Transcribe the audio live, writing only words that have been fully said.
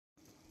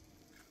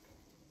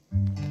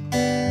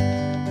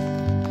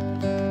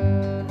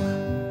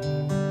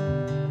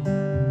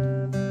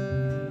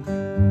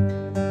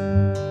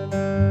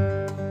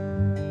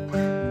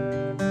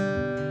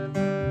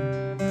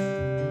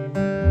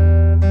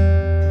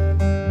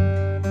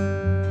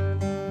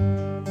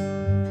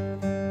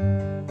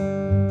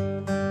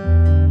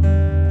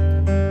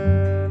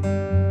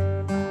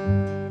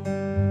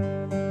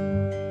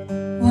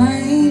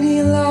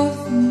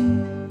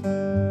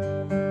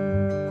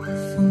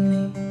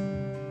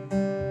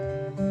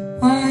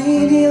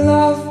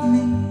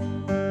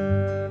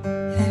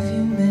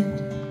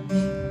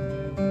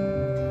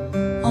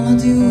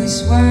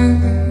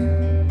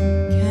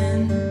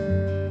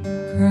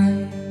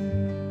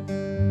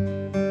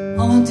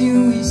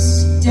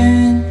this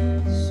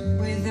dance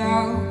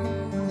without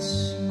a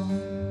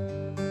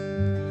smile.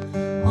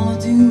 All I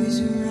do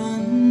is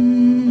run.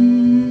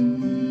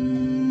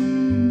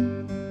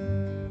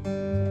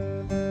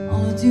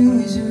 All I do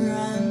is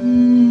run.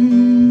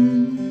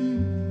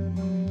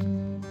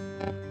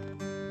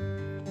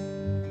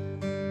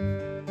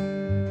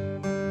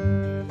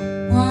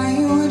 Why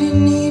would you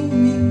need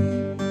me?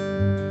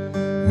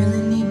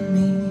 Really need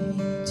me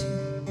too?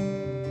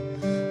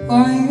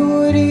 Why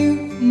would you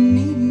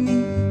need me?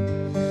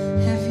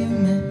 Have you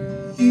met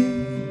you?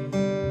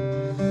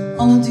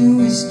 All I do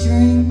is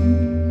dream,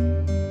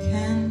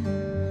 can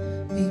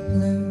be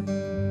blue.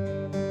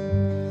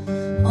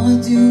 All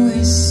I do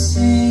is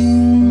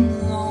sing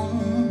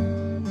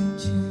lonely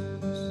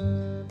tunes.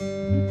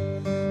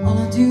 All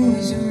I do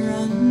is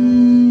run.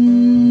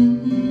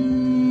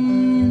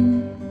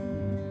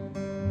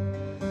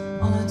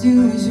 All I do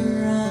is run.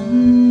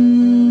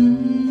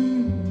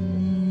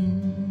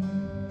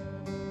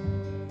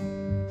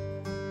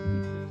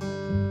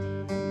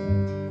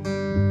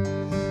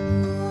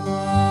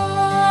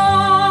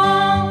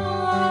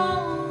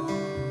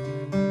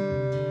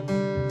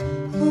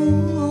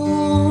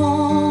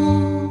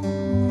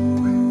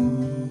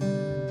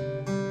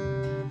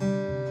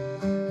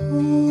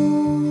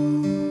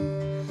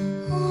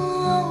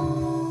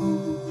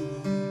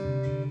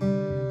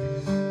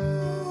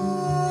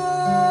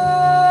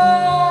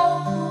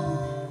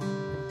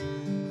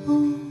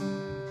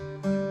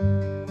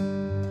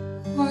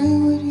 Why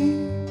would you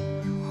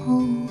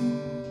hold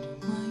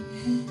my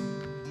head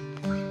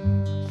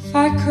if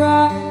I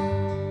cried?